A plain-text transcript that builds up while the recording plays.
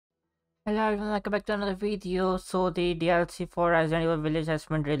Hello everyone, welcome back to another video. So the DLC for Resident Evil Village has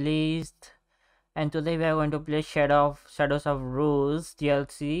been released, and today we are going to play Shadows of Rose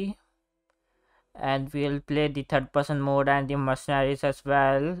DLC, and we'll play the third person mode and the mercenaries as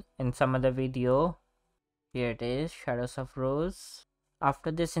well in some other video. Here it is, Shadows of Rose.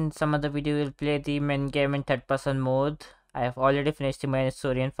 After this, in some other video, we'll play the main game in third person mode. I have already finished the main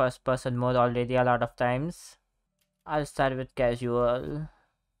story in first person mode already a lot of times. I'll start with casual.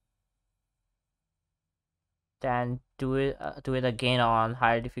 Then do it again on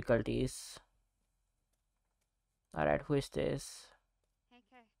higher difficulties. All right, who is this? Hey,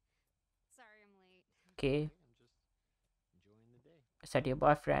 Kay. Sorry I'm late. Okay, I'm just enjoying the day. is that your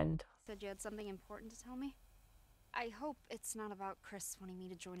boyfriend? Said you had something important to tell me? I hope it's not about Chris wanting me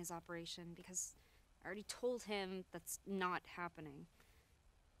to join his operation, because I already told him that's not happening.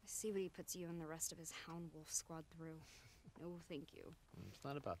 I see what he puts you and the rest of his Hound Wolf squad through. No, thank you. It's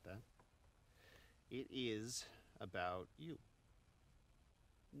not about that. It is about you.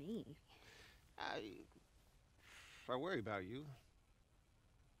 Me? I worry about you.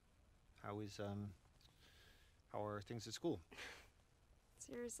 How are things at school?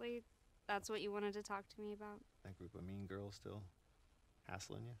 Seriously? That's what you wanted to talk to me about? That group of mean girls still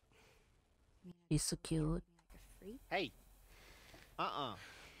hassling you? He's so cute. Like a freak? Hey!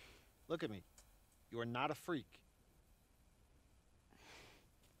 Look at me. You are not a freak.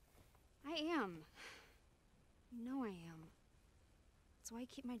 I am. You know I am. That's why I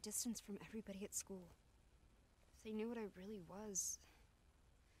keep my distance from everybody at school. If they knew what I really was.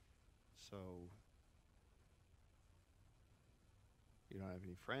 So... you don't have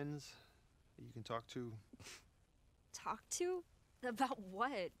any friends that you can talk to? Talk to? About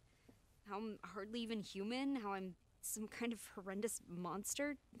what? How I'm hardly even human? How I'm some kind of horrendous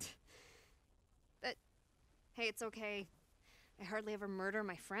monster? But, hey, it's okay. I hardly ever murder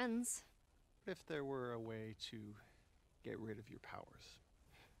my friends. What if there were a way to get rid of your powers?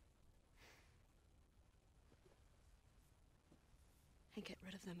 I get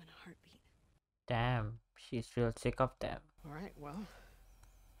rid of them in a heartbeat. Damn, she's real sick of them. Alright, well,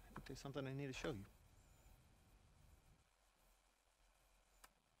 I think there's something I need to show you.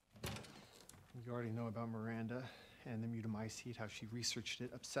 You already know about Miranda and the mutamycete, how she researched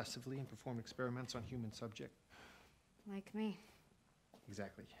it obsessively and performed experiments on human subject. Like me.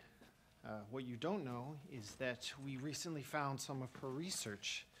 Exactly. What you don't know is that we recently found some of her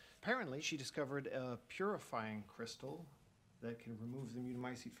research. Apparently, she discovered a purifying crystal that can remove the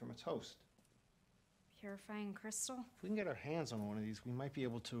mutamycete from its host. Purifying crystal? If we can get our hands on one of these, we might be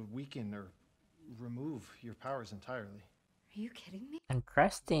able to weaken or remove your powers entirely. Are you kidding me?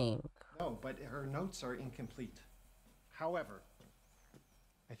 Interesting. No, but her notes are incomplete. However,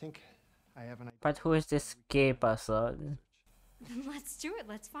 I think I have an idea. But who is this gay person? Let's do it.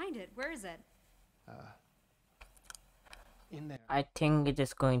 Let's find it. Where is it? In there. I think it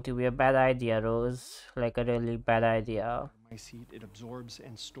is going to be a bad idea, Rose. Like a really bad idea. Mutamycete, it absorbs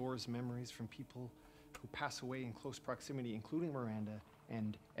and stores memories from people who pass away in close proximity, including Miranda,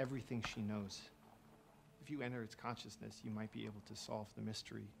 and everything she knows. If you enter its consciousness, you might be able to solve the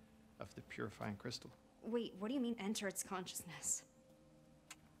mystery of the purifying crystal. Wait, what do you mean enter its consciousness?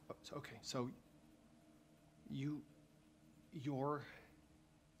 Okay, so your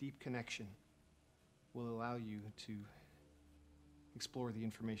deep connection will allow you to explore the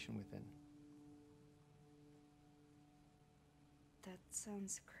information within. That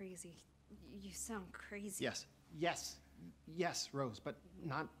sounds crazy. You sound crazy. Yes, Rose, but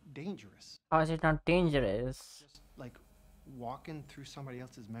not dangerous. How is it not dangerous? Just like walking through somebody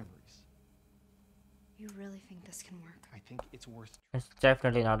else's memories. You really think this can work? I think it's worth. It's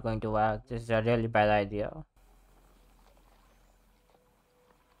definitely not going to work. This is a really bad idea.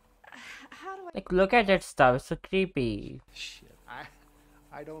 How do I... Like, look at that stuff. It's so creepy. Shit,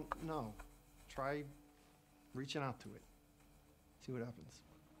 I don't know. Try reaching out to it. See what happens.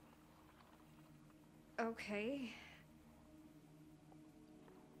 Okay.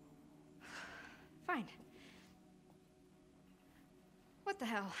 Fine. What the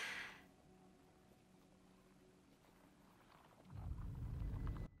hell?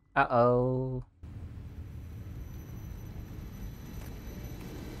 Uh-oh.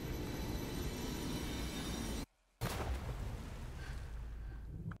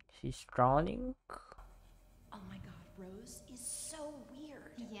 She's drowning? Oh my god, Rose is so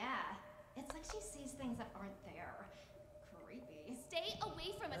weird. Yeah, it's like she sees things that aren't there. Creepy. Stay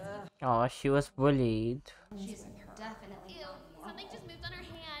away from us. Oh, she was bullied. She's definitely Ew. not normal. Something just moved on her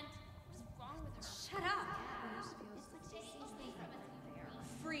hand. What's wrong with her? Shut up! It's like stay away from us.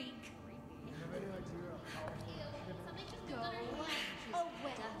 Freak. Ew. Something just moved on her hand.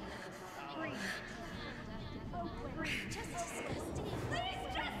 Away.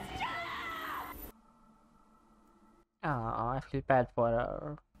 I feel bad for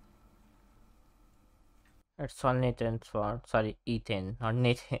her. It's all Nathan's fault. Sorry, Ethan, not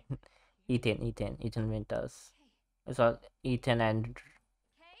Nathan. Ethan Winters. It's all Ethan and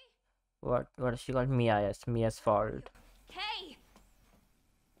what she called Mia. Yes, Mia's fault. Kay!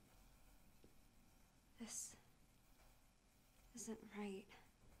 This isn't right.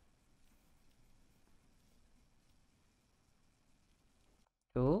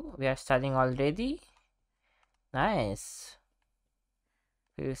 Oh, we are starting already? Nice.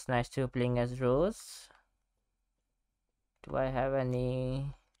 Feels nice to be playing as Rose. Do I have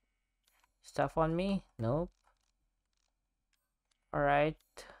any stuff on me? Nope. Alright.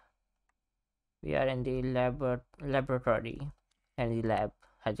 We are in the laboratory. And the lab.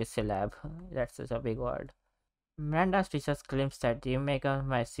 I just say lab. That's such a big word. Miranda's research claims that the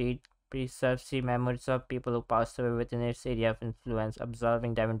Megamycete preserves the memories of people who passed away within its area of influence,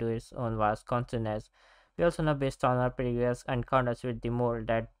 absorbing them into its own vast consciousness. We also know, based on our previous encounters with the mold,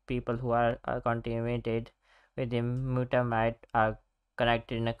 that people who are contaminated with the mutamite are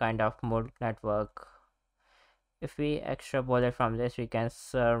connected in a kind of mold network. If we extrapolate from this, we can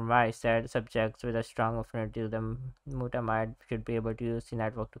surmise that subjects with a strong affinity to the mutamite should be able to use the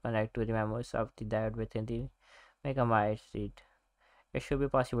network to connect to the memories of the dead within the Megamycete. It should be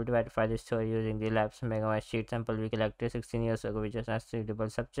possible to verify this theory using the lab's Megamycete sample we collected 16 years ago, which is a suitable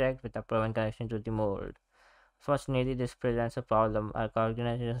subject with a proven connection to the mold. Fortunately, this presents a problem. Our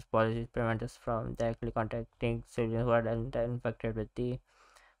organization's policies prevent us from directly contacting civilians who are infected with the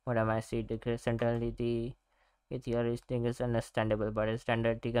Megamycete. Certainly, the theory is understandable, but a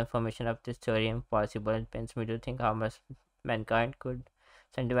standard confirmation of this theory impossible. It pains me to think how much mankind could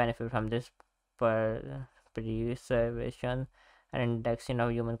stand to benefit from this preservation and indexing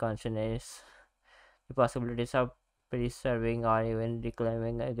of human consciousness. The possibilities of preserving or even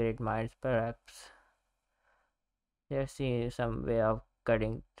reclaiming a great minds, perhaps. There's some way of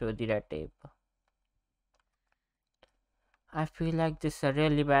cutting through the red tape. I feel like this is a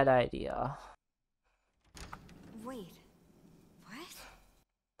really bad idea. Wait. What?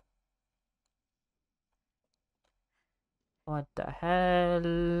 What the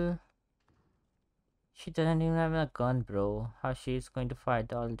hell? She doesn't even have a gun, bro. How she's going to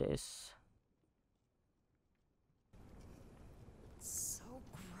fight all this? So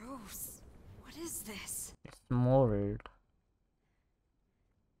gross. What is this? It's mold.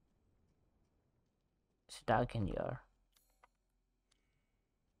 It's dark in here.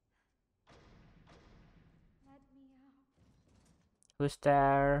 Let me out. Who's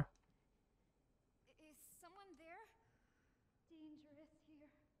there? Is someone there? Dangerous here.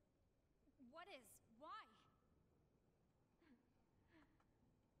 What is? Why?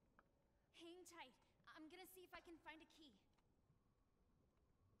 Hang tight. I'm gonna see if I can find a key.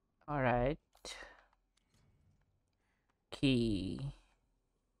 Alright. Key.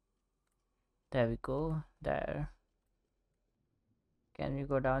 There we go. There. Can we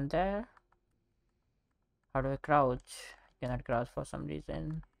go down there? How do I crouch? I cannot crouch for some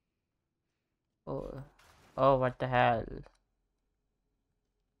reason. Oh. Oh, what the hell?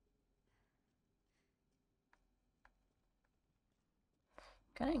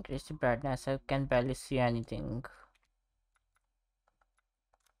 Can I increase the brightness? I can barely see anything.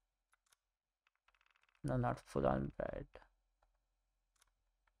 No, not full on bright.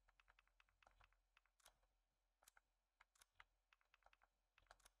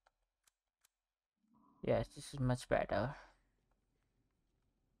 Yes, this is much better.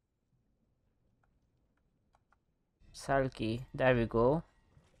 Sulky. There we go.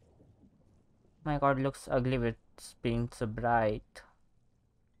 My god, looks ugly with being so bright.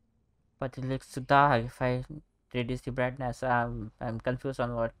 But it looks too dark. If I reduce the brightness, I'm confused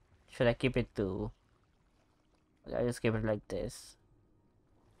on what should I keep it to. I just keep it like this.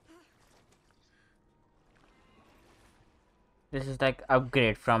 This is like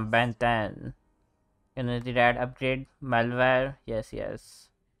upgrade from Ben 10. You know the red upgrade malware? Yes, yes.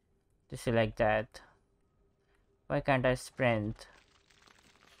 This is like that. Why can't I sprint?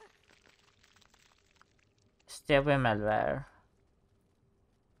 Stay away malware.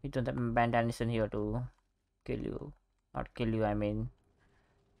 You don't have Ben 10 isn't here to kill you. Not kill you, I mean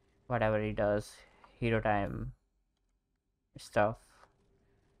whatever he does. Hero time stuff.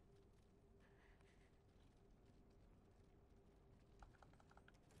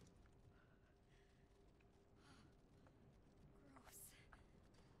 Gross.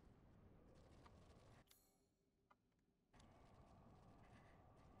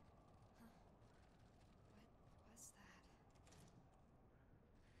 What was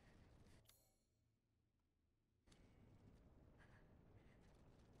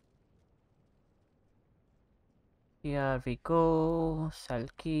that? Here we go. Cell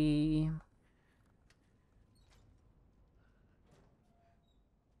key.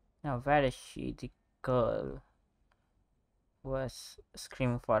 Now where is she? The girl who was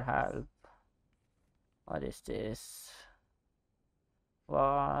screaming for help. What is this?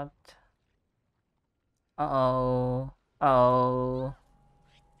 What? Uh-oh. Oh.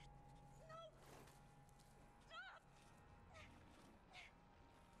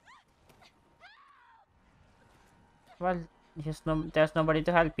 Well, there's nobody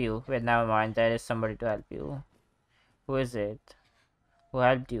to help you. Wait, never mind. There is somebody to help you. Who is it? Who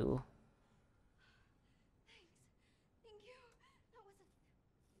helped you? Thank you.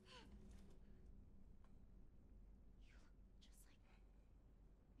 That was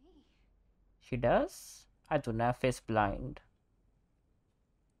me. She does? I do not face blind.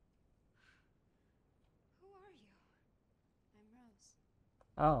 Who are you? I'm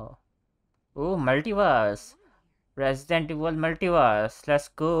Rose. Oh. Ooh, multiverse. Resident Evil multiverse. Let's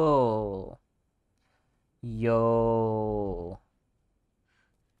go. Yo.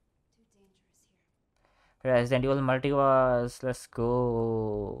 Too dangerous here. Resident Evil multiverse. Let's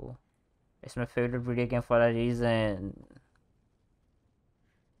go. It's my favorite video game for a reason.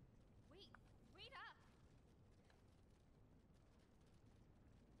 Wait up!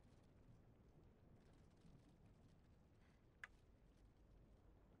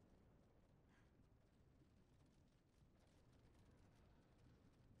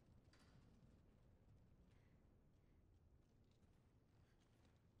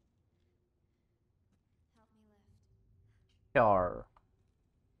 Help me lift. Sure.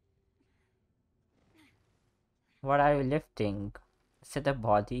 What are you lifting? Is it a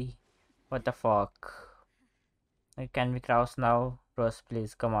body? What the fuck? Can we crouch now? Rose,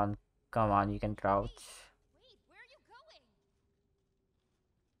 please, come on. Come on, you can crouch. Wait, where are you going?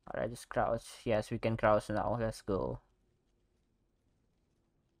 Alright, just crouch. Yes, we can crouch now. Let's go.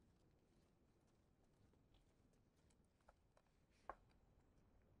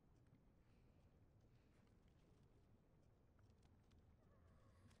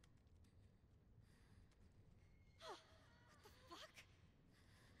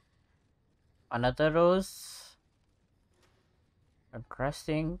 Another rose?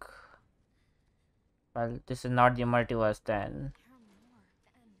 Interesting. Well, this is not the multiverse then. There are more.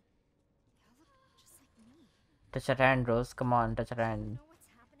 And they all look just like me. Touch her hand, Rose. Come on, touch her hand. You know what's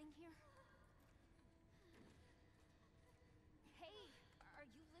happening here? Hey, are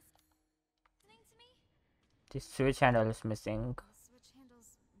you listening to me? The switch handle is missing. The switch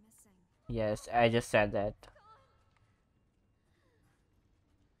handle's missing. Yes, I just said that.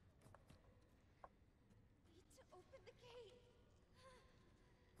 Need to open the gate.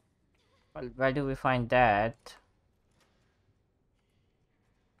 Well, where do we find that?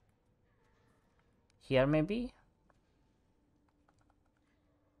 Here, maybe?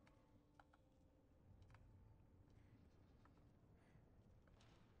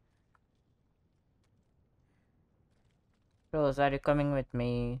 Rose, are you coming with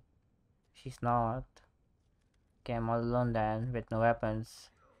me? She's not. Okay, I'm all alone then, with no weapons.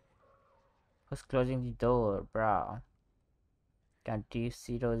 Who's closing the door, bruh? Can't you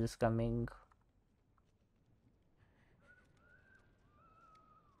see Rose is coming?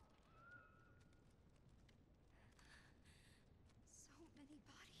 So many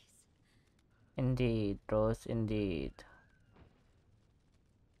bodies. Indeed, Rose, indeed.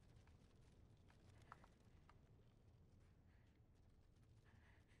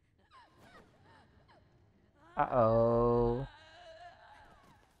 Uh-oh.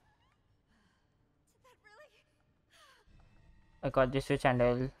 Did that really? I got the switch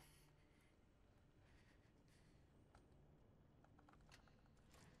handle. What?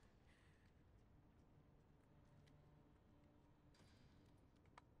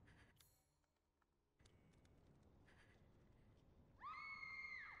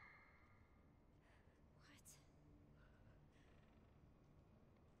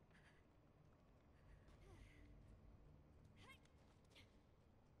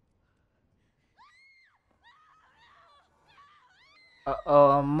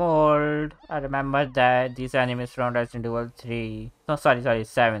 Uh-oh, mold. I remember that these enemies from Resident Evil 3. No, sorry,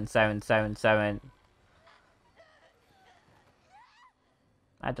 7.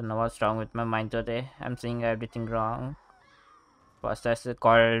 I don't know what's wrong with my mind today. I'm seeing everything wrong. Possessor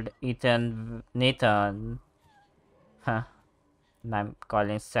called Nathan. Huh. And I'm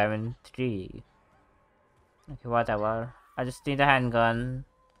calling 7-3. Okay, whatever. I just need a handgun.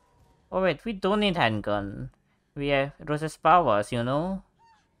 Oh wait, we don't need handgun. We have Rose's powers, you know?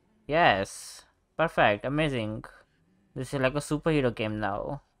 Yes. Perfect. Amazing. This is like a superhero game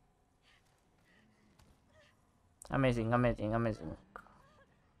now. Amazing, amazing, amazing.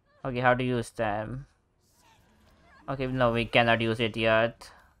 Okay, how to use them? Okay, no, we cannot use it yet.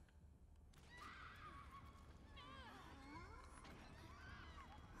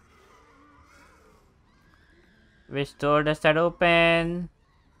 Which door does that open?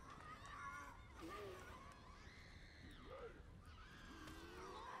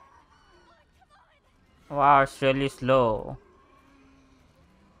 Wow, it's really slow.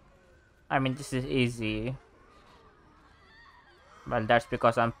 I mean, this is easy. Well, that's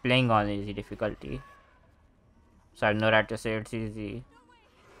because I'm playing on easy difficulty. So I have no right to say it's easy.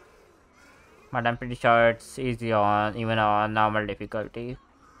 But I'm pretty sure it's easy on even on normal difficulty.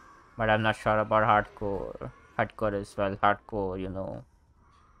 But I'm not sure about hardcore. Hardcore is well, hardcore, you know.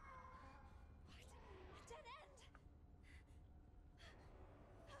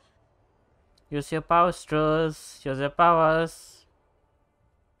 Use your power, Struss. Use your powers.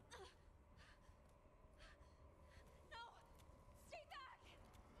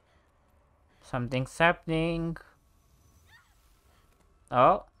 Something's happening.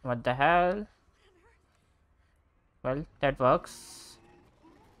 Oh, what the hell? Well, that works.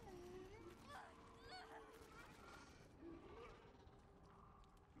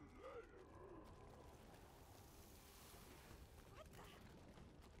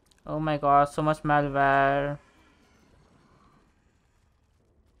 Oh my god, so much malware.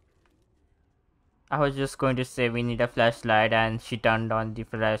 I was just going to say we need a flashlight and she turned on the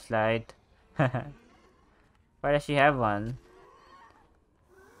flashlight. Why does she have one?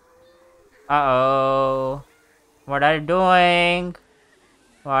 Uh-oh. What are you doing?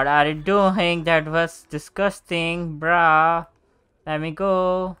 What are you doing? That was disgusting, bruh. Let me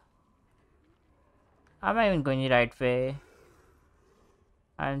go. Am I even going the right way?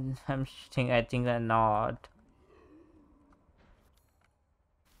 I think I'm not.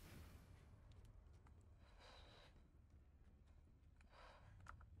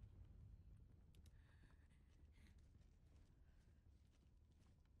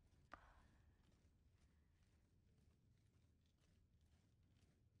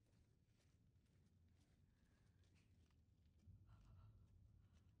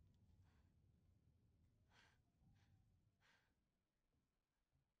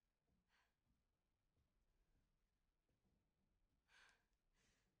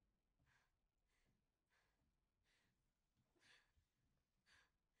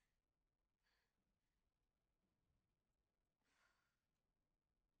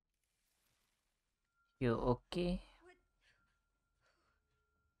 You okay?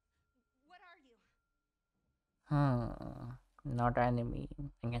 What are you? Not enemy.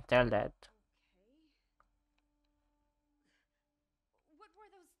 I can tell that. Okay. What were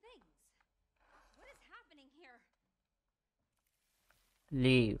those things? What is happening here?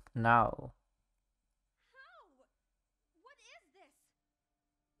 Leave now. How? What is this?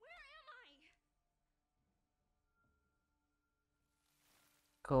 Where am I?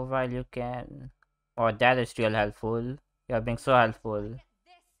 Go while you can. Oh, that is real helpful. You're being so helpful. Get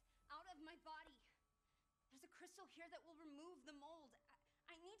this out of my body. There's a crystal here that will remove the mold.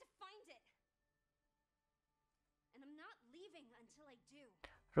 I need to find it. And I'm not leaving until I do.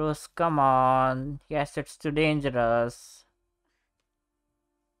 Rose, come on. Yes, it's too dangerous.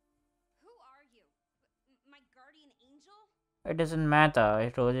 Who are you? My guardian angel? It doesn't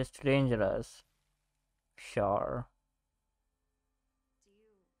matter. Rose is too dangerous. Sure. Do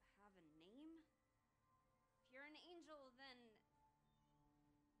you have a name? If you're an angel, then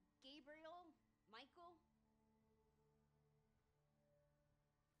Gabriel? Michael?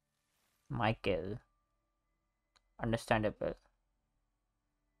 Michael. Understandable.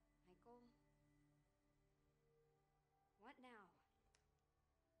 Michael? What now?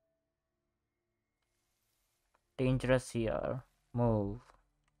 Dangerous here. Move.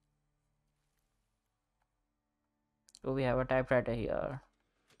 Oh, we have a typewriter here.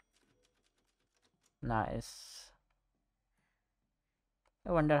 Nice.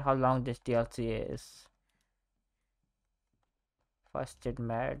 I wonder how long this DLC is. First it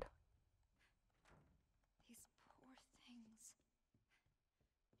mad. These poor things.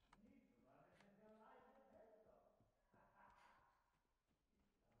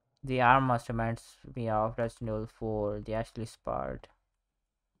 The armor reminds me of Resident Evil 4, the Ashley's part.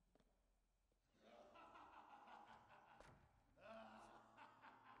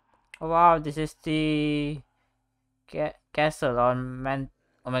 Oh, wow, this is the castle on man.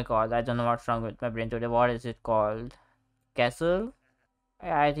 Oh my god, I don't know what's wrong with my brain today. What is it called? Castle?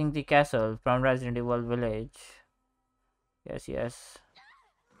 Yeah, I think the castle from Resident Evil Village. Yes, yes.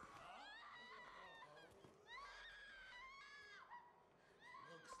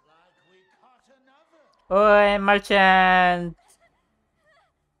 Oi, merchant!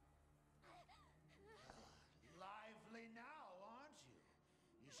 Lively now, aren't you?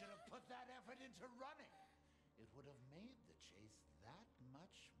 You should have put that effort into running. It would have made the chase that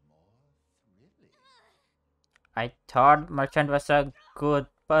much more thrilling. I thought merchant was a good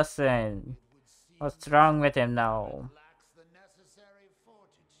person. What's wrong with him now? Lacks the necessary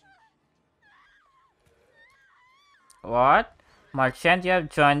fortitude. What? Merchant, you have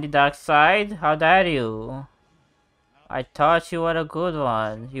joined the dark side? How dare you? I thought you were a good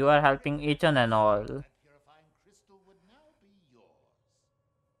one. You are helping Ethan and all. That purifying crystal would now be yours.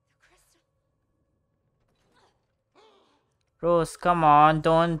 Rose, come on,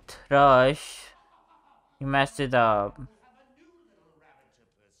 don't rush. You messed it up. Have a new little rabbit to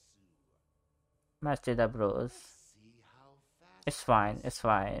pursue. Messed it up, Rose. See how fast It's fine, it's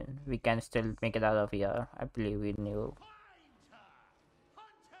fine. We can still make it out of here. I believe in you. find her.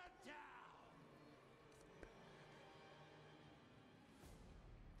 Hunt her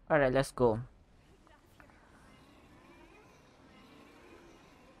down. Alright, let's go.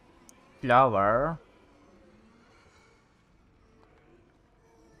 Flower.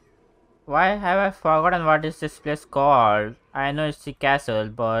 Why have I forgotten what is this place called? I know it's the castle,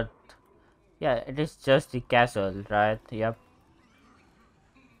 but yeah, it is just the castle, right? Yep.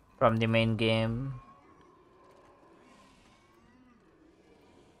 From the main game.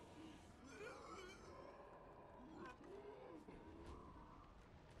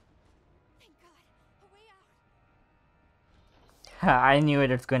 Thank God. A way out. I knew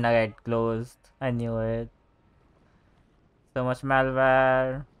it was gonna get closed. I knew it. So much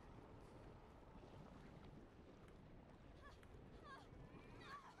malware.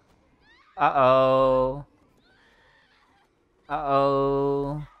 Uh-oh.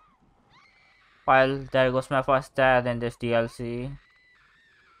 Uh-oh. Well, there goes my first death in this DLC.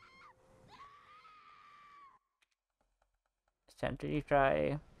 It's time to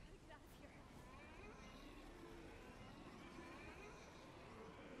retry.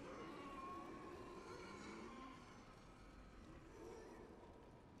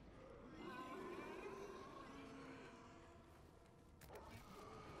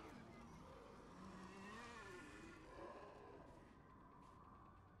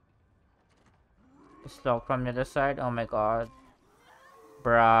 It's locked from the other side. Oh my god.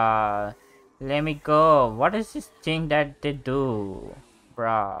 Bruh. Let me go. What is this thing that they do?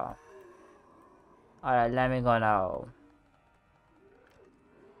 Bruh. Alright, let me go now.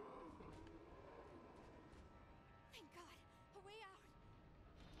 Thank God. A way out.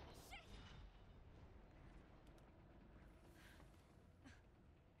 Shit.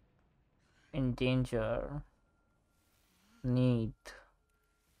 In danger. Need.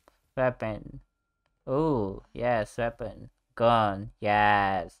 Weapon. Oh, yes, weapon. Gun.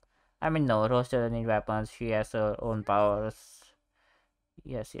 Yes. I mean, no, Rose doesn't need weapons. She has her own powers.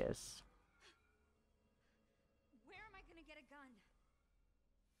 Yes, yes. Where am I gonna get a gun?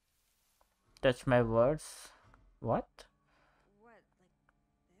 Touch my words. What? What, like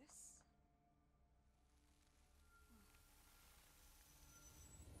this?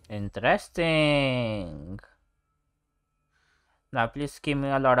 Interesting. Now, please give me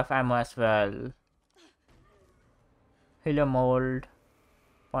a lot of ammo as well. Hello, mold.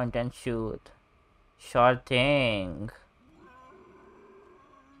 Point and shoot. Sure thing.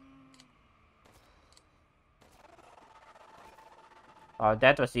 Oh,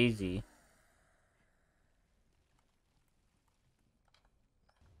 that was easy.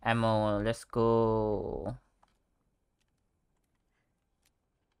 Ammo, let's go.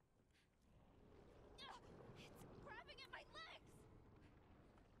 Grabbing at my legs.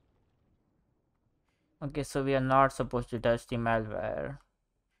 Okay, so we are not supposed to touch the malware.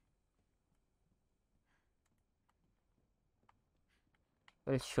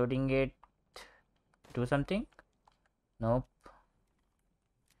 Will shooting it do something? Nope.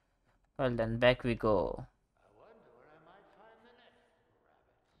 Well then, back we go. I wonder where I might find the next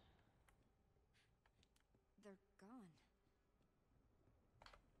rabbit. They're gone.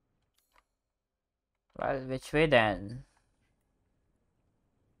 Well, which way then?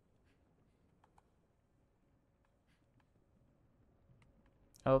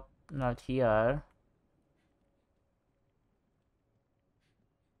 Oh, not here.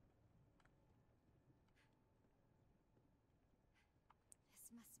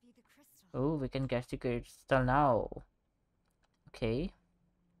 This must be the crystal. Oh, we can catch the crystal now. Okay. I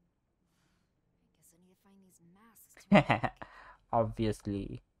guess I need to find these masks to make.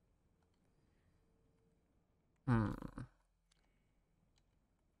 Obviously.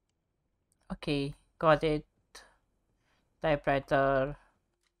 Okay, got it. Typewriter.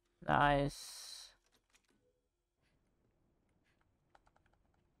 Nice.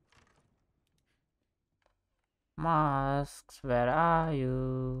 Masks, where are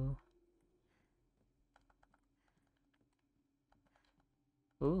you?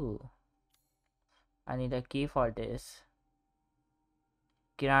 Ooh, I need a key for this.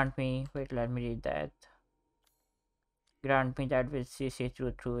 Grant me, wait, let me read that. Grant me that which sees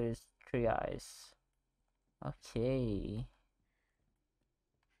through his 3 eyes. Okay.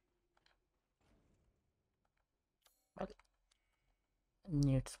 Well,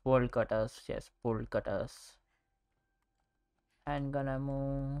 needs bolt cutters, yes, bolt cutters. And gonna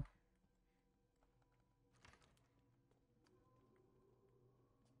move.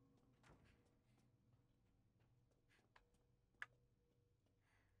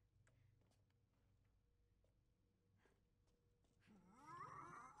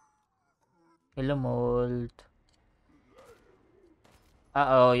 Hello, mold.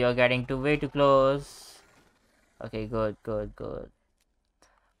 Uh-oh, you're getting way too close. Okay, good, good, good.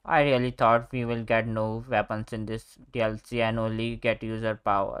 I really thought we will get no weapons in this DLC and only get user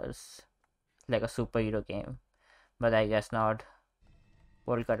powers. Like a superhero game. But I guess not.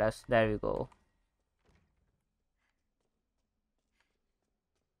 Bolt cutters, there we go.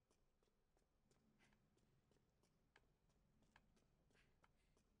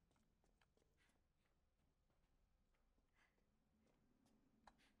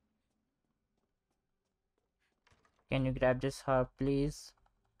 Can you grab this herb, please?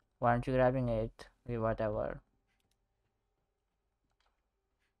 Why aren't you grabbing it? Okay, whatever.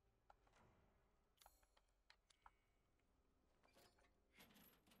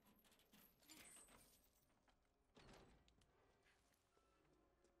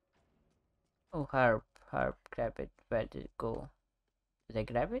 Oh, herb, herb, grab it. Where did it go? Did I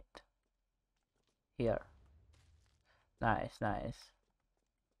grab it? Here. Nice, nice.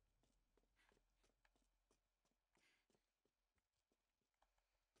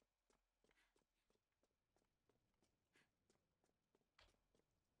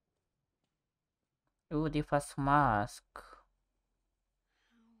 Ooh, the first mask.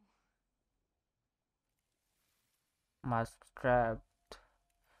 Mask trapped.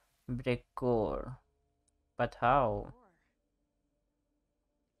 Brick core. But how? Door.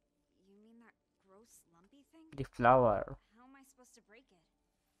 You mean that gross lumpy thing? The flower. How am I supposed to break it?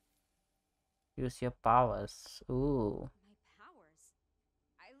 Use your powers. Ooh. My powers?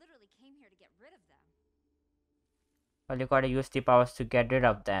 I literally came here to get rid of them. Well, you gotta use the powers to get rid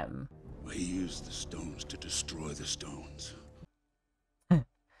of them. I use the stones to destroy the stones. Okay,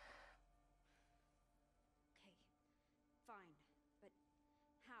 fine. But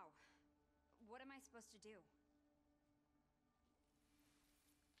how? What am I supposed to do?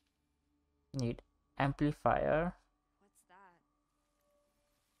 Need amplifier. What's that?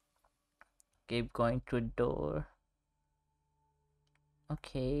 Keep going to door.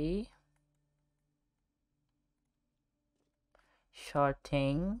 Okay. Short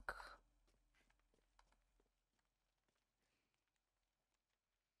thing.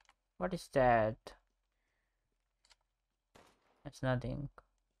 What is that? It's nothing.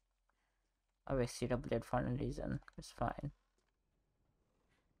 I wasted a blade for no reason. It's fine.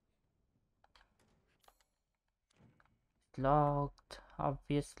 Locked,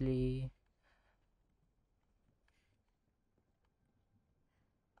 obviously.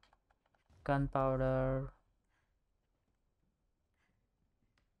 Gunpowder.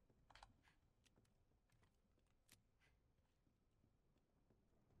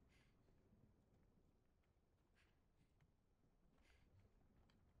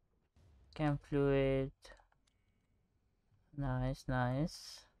 Chem fluid. Nice,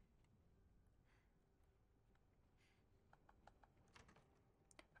 nice.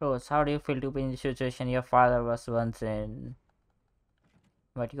 Rose, how do you feel to be in the situation your father was once in?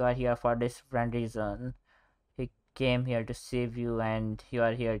 But you are here for different reason. He came here to save you and you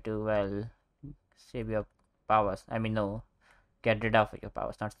are here to, well, save your powers. I mean, no. Get rid of your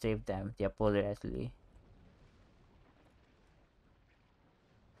powers, not save them. The opposite, actually.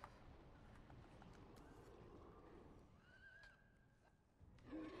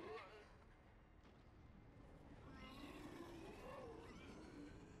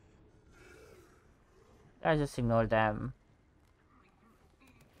 I just ignore them.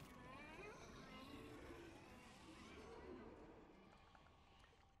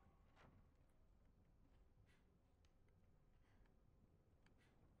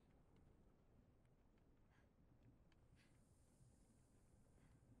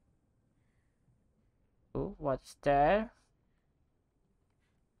 Oh, what's there?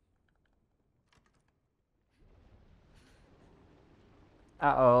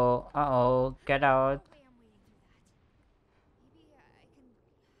 Uh-oh, uh-oh, get out. No way I'm wading through that. Maybe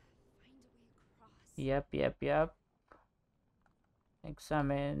I can find a way across. Yep.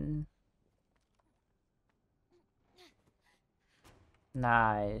 Examine.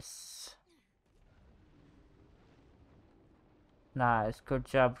 Nice. Good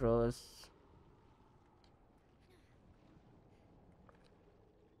job, Rose.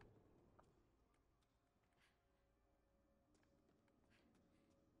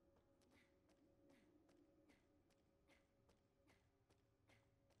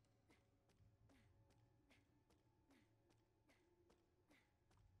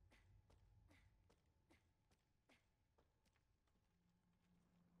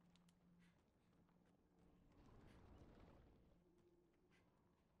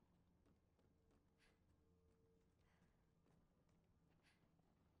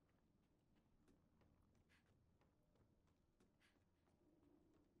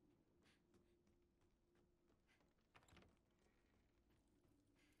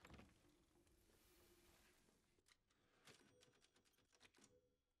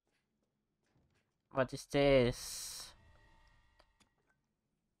 What is this?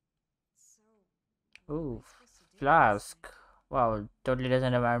 So, what am I Ooh, supposed to do with this flask. thing? Wow, totally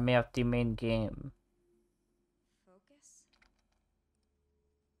doesn't remind me of the main game. Focus?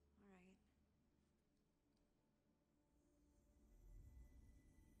 Alright.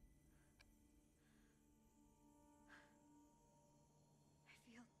 I feel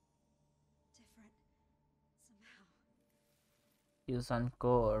different somehow. Use on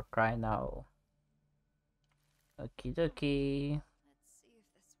core. Try now. Okie dokie. Let's see if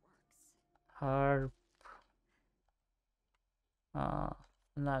this works. Harp. No,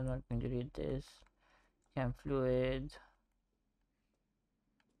 I'm not going to read this. Chem fluid.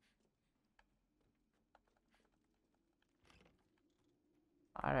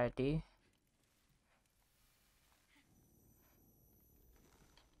 Alrighty.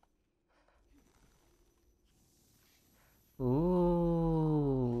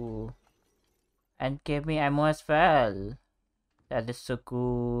 Ooh. And gave me ammo as well. That is so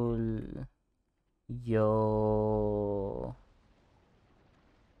cool. Yo.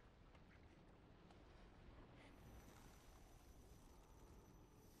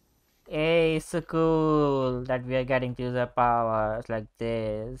 Hey, so cool that we are getting to use our powers like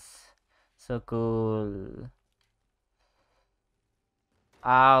this. So cool.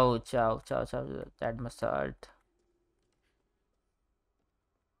 Ouch. That must hurt.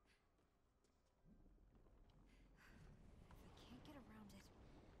 If I can't get around it,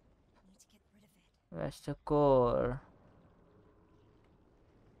 I need to get rid of it. Where's the core?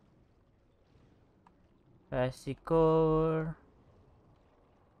 Where's the core?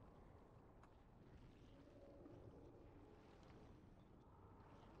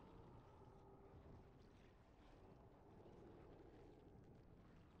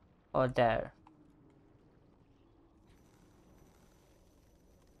 Oh, there.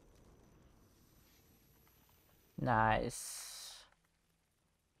 Nice.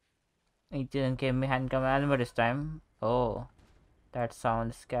 It didn't give me hand command ammo this time. Oh, that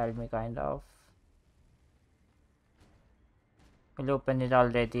sound scared me kind of. We'll open it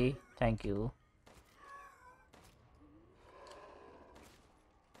already. Thank you.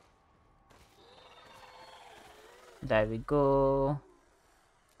 There we go.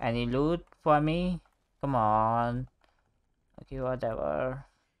 Any loot for me? Come on. Okay, whatever.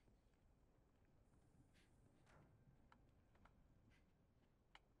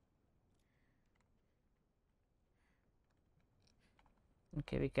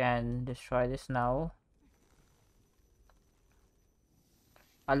 Okay, we can destroy this now.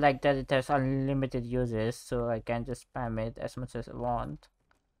 I like that it has unlimited uses, so I can just spam it as much as I want.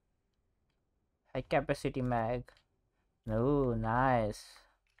 High capacity mag. No, nice.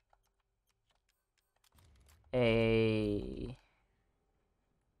 Hey,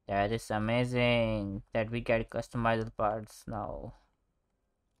 that is amazing that we get customizable parts now.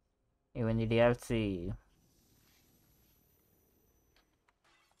 Even the DLC.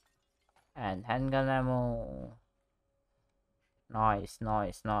 And handgun ammo. Nice.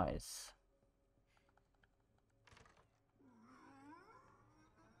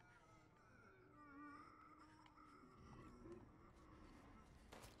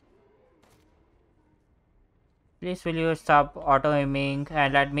 Please will you stop auto aiming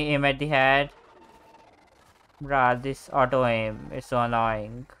and let me aim at the head? Bruh, this auto aim is so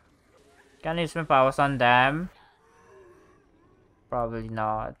annoying. Can I use my powers on them? Probably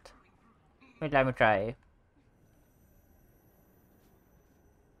not. Wait, let me try. It's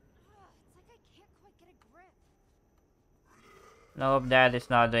like I can't quite get a grip. Nope, that is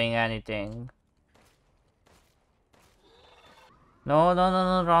not doing anything. No, no,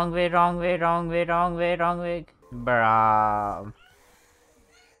 no, no, wrong way, wrong way, wrong way, wrong way, wrong way. Bruh.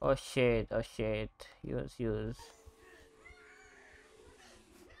 Oh shit, oh shit. Use, use.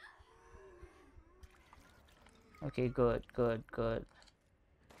 Okay, good, good, good.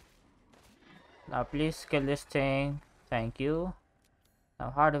 Now please kill this thing. Thank you.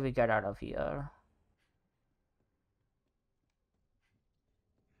 Now how do we get out of here?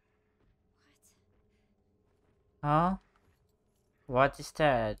 Huh? What is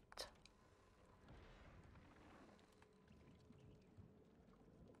that?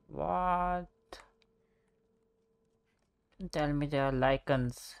 What? Tell me there are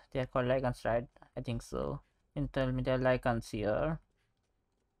lichens. They are called lichens, right? I think so. And tell me there are lichens here.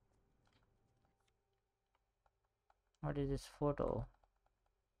 What is this photo?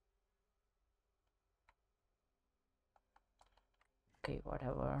 Okay,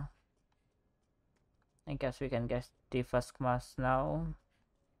 whatever. I guess we can get the first class now.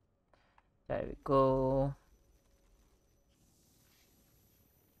 There we go.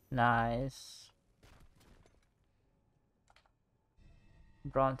 Nice.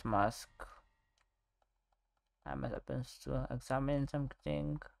 Bronze mask. I'm supposed to examine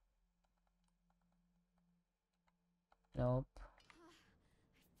something. Nope.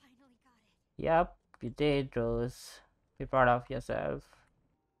 I finally got it. Yep, you did, Rose. Be proud of yourself.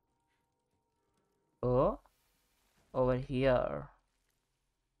 Oh, over here.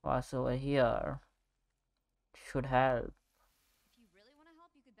 What's over here? Should help. If you really want to help,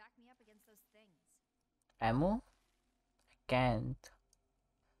 you could back me up against those things. Ammo? I can't.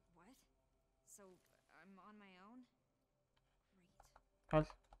 What? So I'm on my own? Great. Well,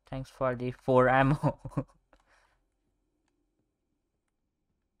 thanks for the 4 ammo.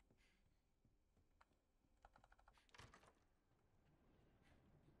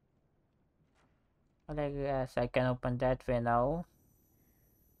 Well, I guess I can open that way now.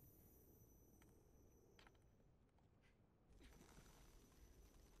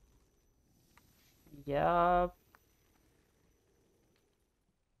 Yup.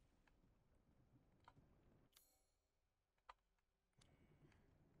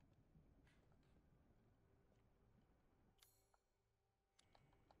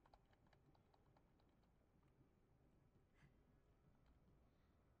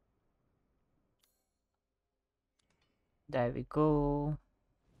 There we go.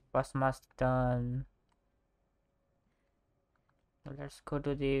 First mask done. Let's go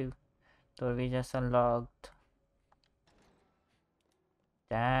to the door we just unlocked.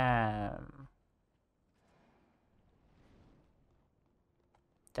 Damn.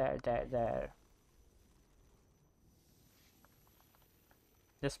 There.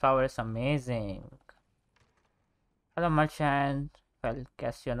 This power is amazing. Hello, merchant. Well,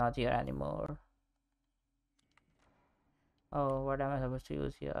 guess you're not here anymore. Oh, what am I supposed to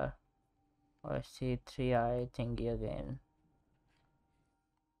use here? Oh, I see 3-eye thingy again.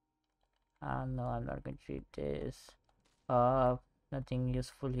 No, I'm not going to read this. Nothing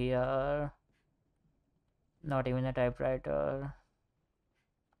useful here. Not even a typewriter.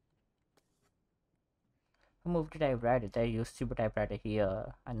 Who moved the typewriter? There used to be a typewriter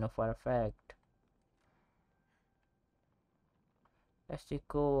here. I know for a fact. That's the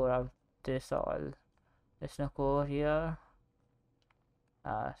core of this all. There's no core here.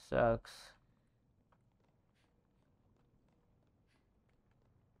 Ah, sucks.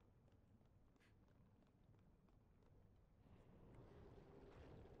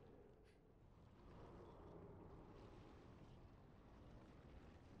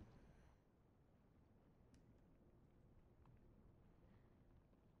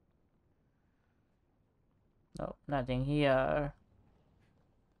 Nope, nothing here.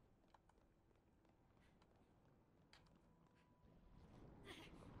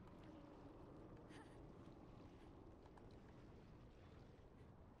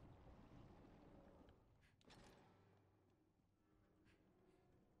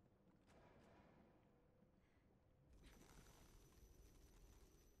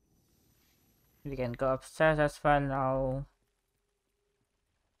 We can go upstairs as well now.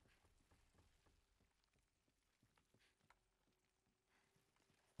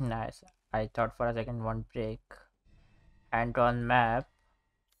 Nice. I thought for a second one break. Hand-drawn map.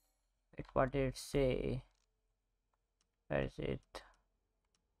 Wait, what did it say? Where is it?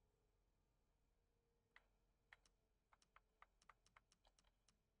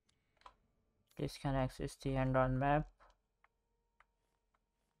 Please can access the hand-drawn map.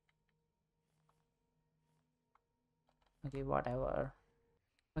 Okay, whatever.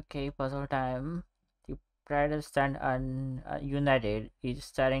 Okay, puzzle time. The predators stand united, each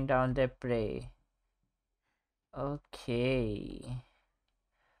staring down their prey. Okay.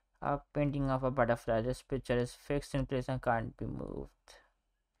 A painting of a butterfly. This picture is fixed in place and can't be moved.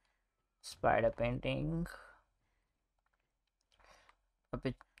 Spider painting.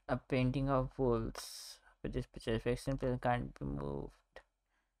 A painting of wolves. But this picture is fixed in place and can't be moved.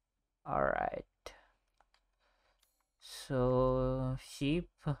 Alright. So sheep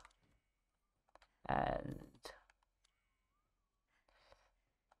and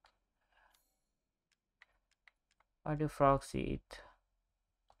what do frogs eat?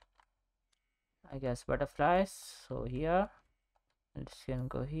 I guess butterflies. So here, and this can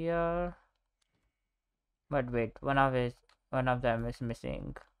go here. But wait, one of them is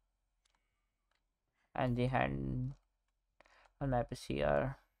missing, and the hand on map is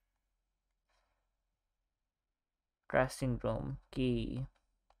here. Dressing room key.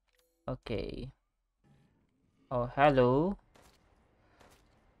 Okay. Oh, hello.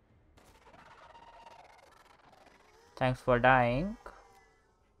 Thanks for dying.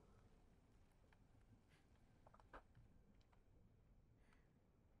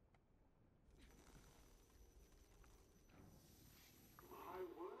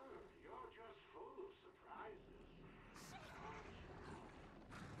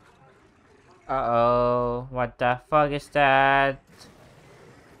 Uh-oh, what the fuck is that?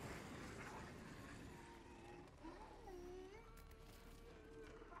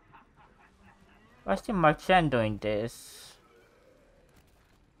 What's the merchant doing this?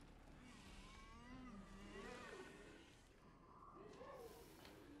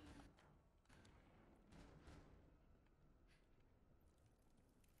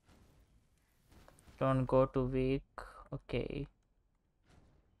 Don't go too weak. Okay.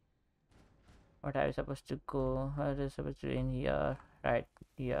 What are you supposed to go? What is supposed to be in here? Right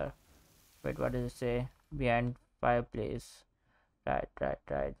here. Wait, what does it say? Behind fireplace. Right.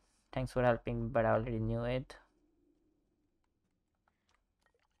 Thanks for helping, but I already knew it.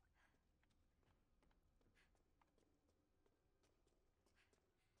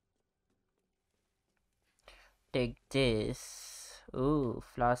 Take this. Ooh,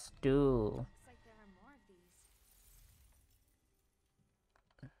 flask 2. Looks like there are more of these.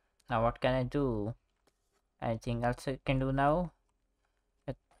 Now what can I do? Anything else I can do now?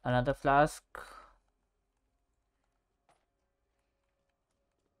 Another flask.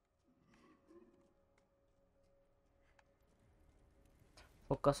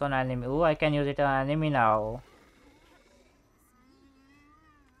 Focus on enemy. Ooh, I can use it on enemy now.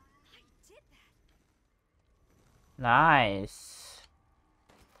 I did that. Nice.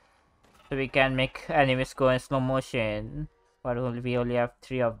 So we can make enemies go in slow motion. But we only have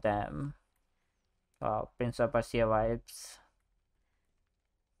 3 of them. Wow, Prince of Persia vibes.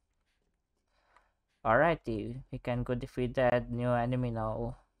 Alrighty, we can go defeat that new enemy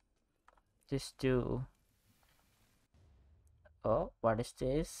now. This too. Oh, what is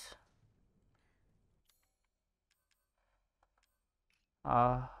this?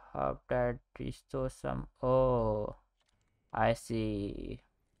 Hope that restores some. Oh, I see.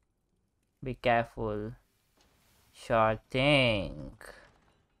 Be careful. Sure thing.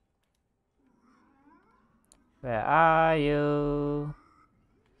 Where are you?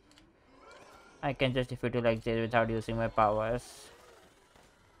 I can just defeat you like this without using my powers.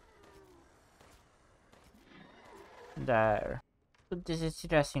 There. So this is the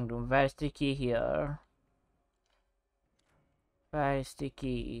dressing room. Where is the key here? Where is the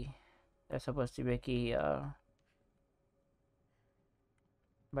key? There's supposed to be a key here.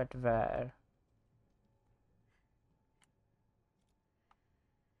 But where?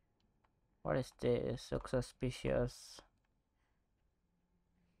 What is this? Looks suspicious.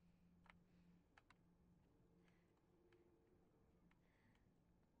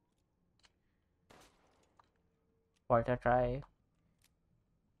 What a try.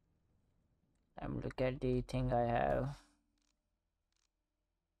 Look at the thing I have.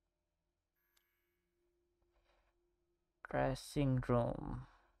 Dressing room.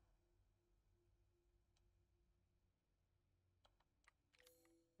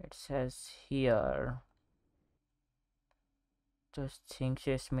 It says here. Those things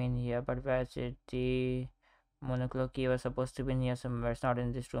just mean here, but where's it? The monoclo key was supposed to be near somewhere. It's not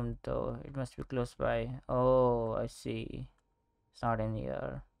in this room though. It must be close by. Oh, I see. It's not in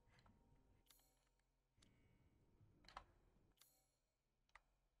here.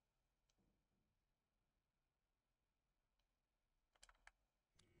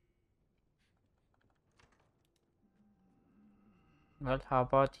 Well, how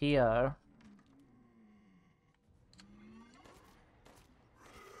about here?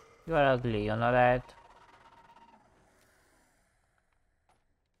 You are ugly, you know that?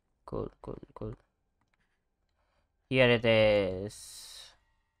 Cool. Here it is.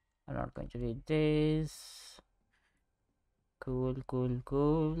 I'm not going to read this. Cool, cool,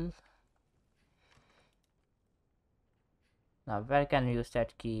 cool. Now where can we use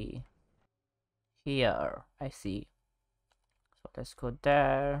that key? Here, I see. So let's go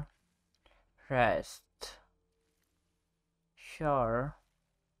there. Rest. Sure.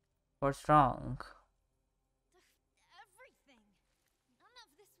 What's wrong? Everything. None of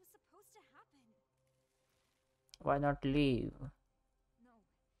this was supposed to happen. Why not leave? No.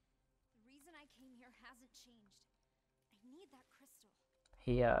 The reason I came here hasn't changed. I need that crystal.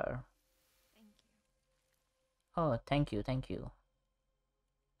 Here. Thank you. Oh, thank you, thank you.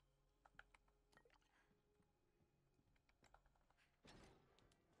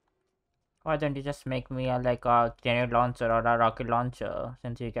 Why don't you just make me like a grenade launcher or a rocket launcher,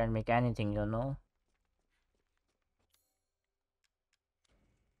 since you can make anything, you know?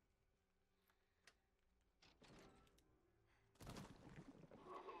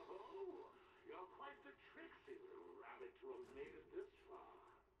 You're quite the tricksy little rabbit to have made it this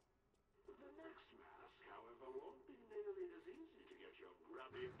far. The next mask, however, won't be nearly as easy to get your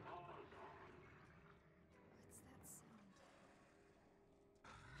grubby paws on. What's that sound?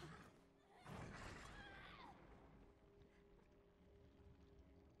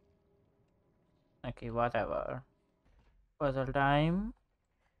 Okay, whatever. Puzzle time.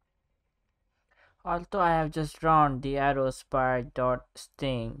 Although I have just drawn the arrow spire dot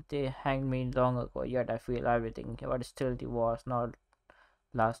sting, they hanged me long ago, yet I feel everything. But still the was not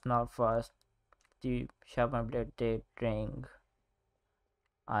last not first. The sharpened blade did ring.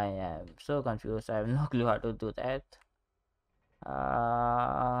 I am so confused, I have no clue how to do that.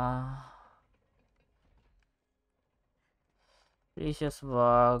 Precious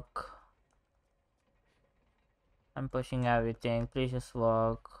work. I'm pushing everything. Precious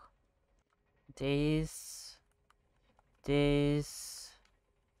work. This,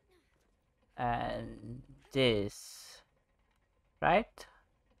 and this. Right?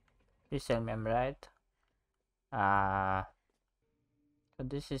 Please tell me I'm right. So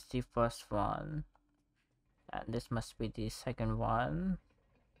this is the first one. And this must be the second one.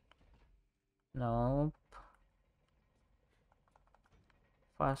 Nope.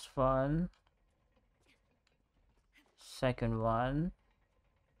 First one. Second one.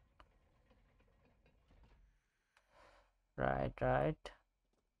 Right.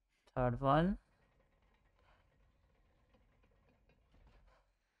 Third one.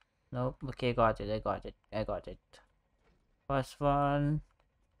 Nope. Okay, got it. I got it. First one.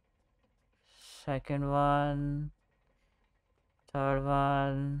 Second one. Third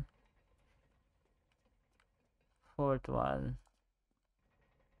one. Fourth one.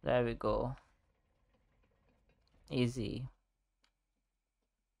 There we go. Easy.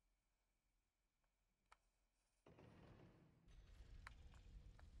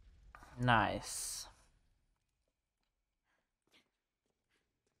 Nice.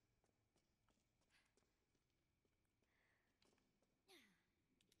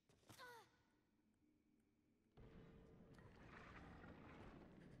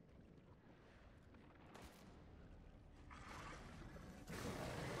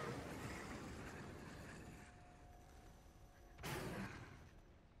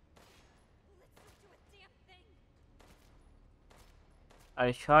 Let's do a damn thing. Are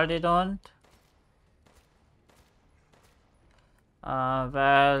you sure they don't?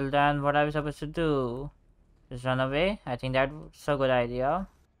 Well then what are we supposed to do? Just run away? I think that's a good idea.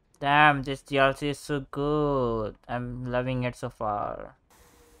 Damn, this DLC is so good. I'm loving it so far.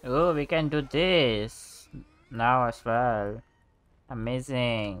 Oh, we can do this now as well.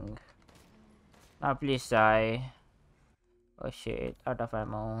 Amazing. Now please die. Oh shit, out of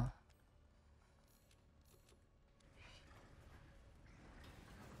ammo.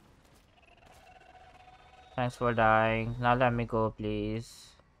 Thanks for dying. Now let me go,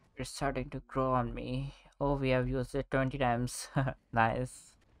 please. It's starting to grow on me. Oh, we have used it 20 times.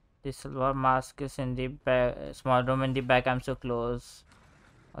 Nice. The silver mask is in the back, small room in the back. I'm so close.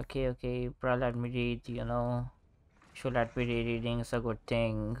 Okay, bro, let me read, you know. Should let me read, reading is a good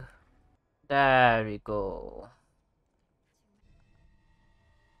thing. There we go.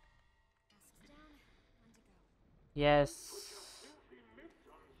 Masks down. On to go. Yes.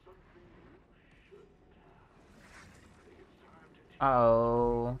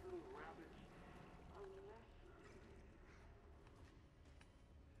 Uh-oh.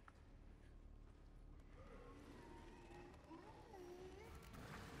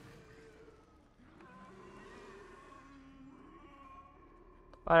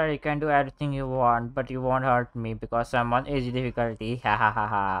 Alright, you can do everything you want, but you won't hurt me because I'm on easy difficulty. Ha ha ha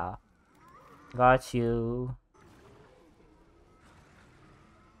ha. Got you.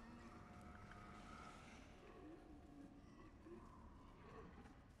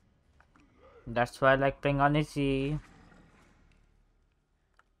 That's why I like playing on easy.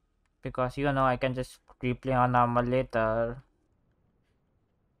 Because you know I can just replay on normal later.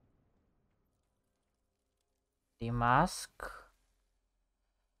 The mask.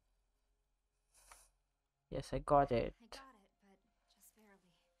 Yes, I got it. I got it, but just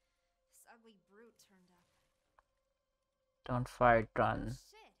barely. This ugly brute turned up. Don't fight, Oh run.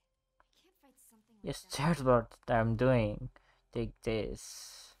 shit! I can't fight something like Yes, that. that's what I'm doing. Take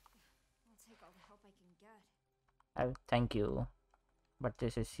this. I'll take all the help I can get. I'll thank you. But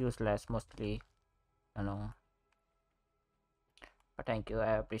this is useless mostly, you know. But thank you,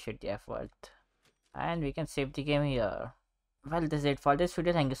 I appreciate the effort. And we can save the game here. Well, this is it for this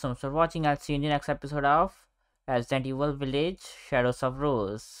video. Thank you so much for watching. I'll see you in the next episode of Resident Evil Village Shadows of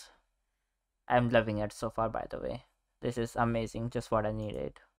Rose. I'm loving it so far, by the way. This is amazing, just what I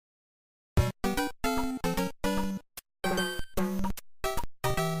needed.